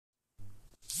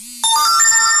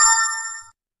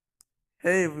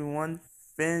Hey everyone,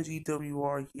 Fan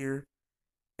GWR here,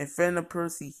 and Fan of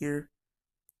Percy here,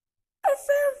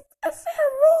 and Fan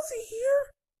Rosie here.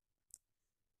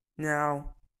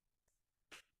 Now,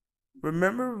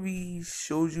 remember we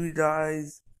showed you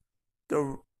guys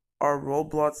the our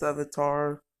Roblox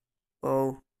avatar?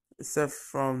 Well, except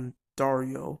from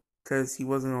Dario, because he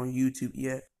wasn't on YouTube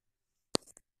yet.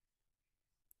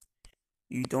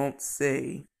 You don't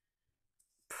say.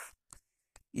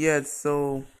 Yeah,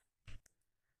 so,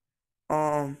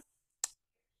 um,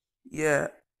 yeah,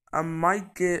 I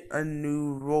might get a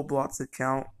new Roblox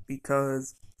account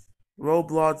because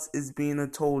Roblox is being a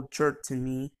total jerk to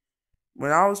me.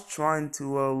 When I was trying to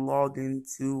log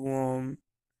into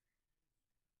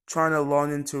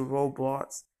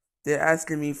Roblox, they're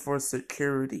asking me for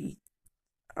security.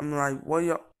 I'm like, what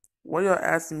y'all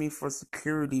asking me for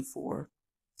security for?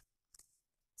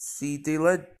 See, they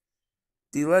let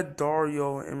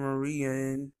Dario and Maria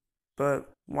in,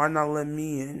 but why not let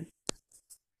me in?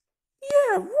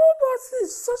 Yeah, Roblox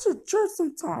is such a jerk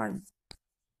sometimes.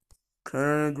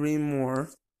 Couldn't agree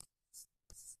more.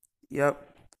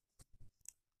 Yep.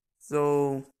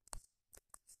 So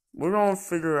we're gonna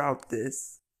figure out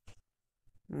this.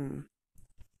 Hmm.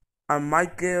 I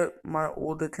might get my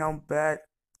old account back,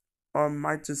 or I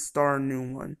might just start a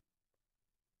new one.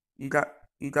 You got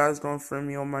you guys gonna friend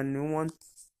me on my new one?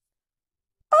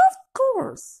 Of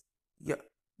course. Yep,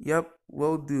 yep,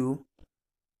 will do.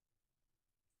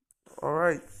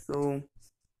 Alright, so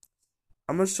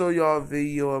I'm gonna show y'all a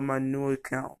video of my new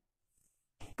account.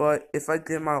 But if I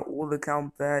get my old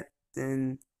account back,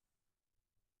 then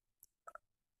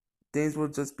things will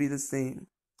just be the same.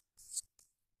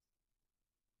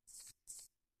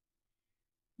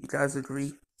 You guys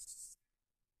agree?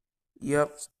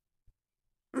 Yep.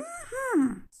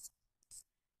 Hmm.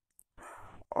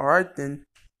 Alright then.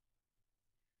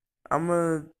 I'm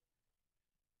gonna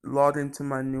log into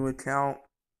my new account,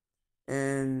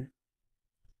 and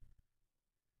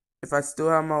if I still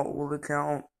have my old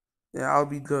account, then I'll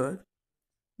be good.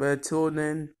 But until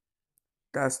then,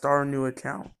 gotta start a new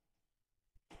account.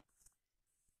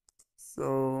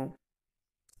 So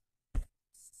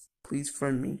please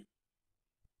friend me.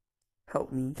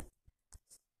 Help me.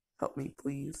 Help me,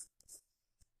 please.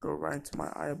 Go right into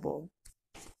my eyeball.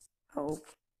 Help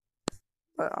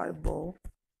my eyeball.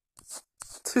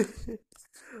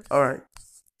 Alright.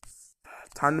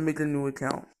 Time to make a new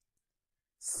account.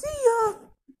 See ya.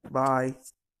 Bye.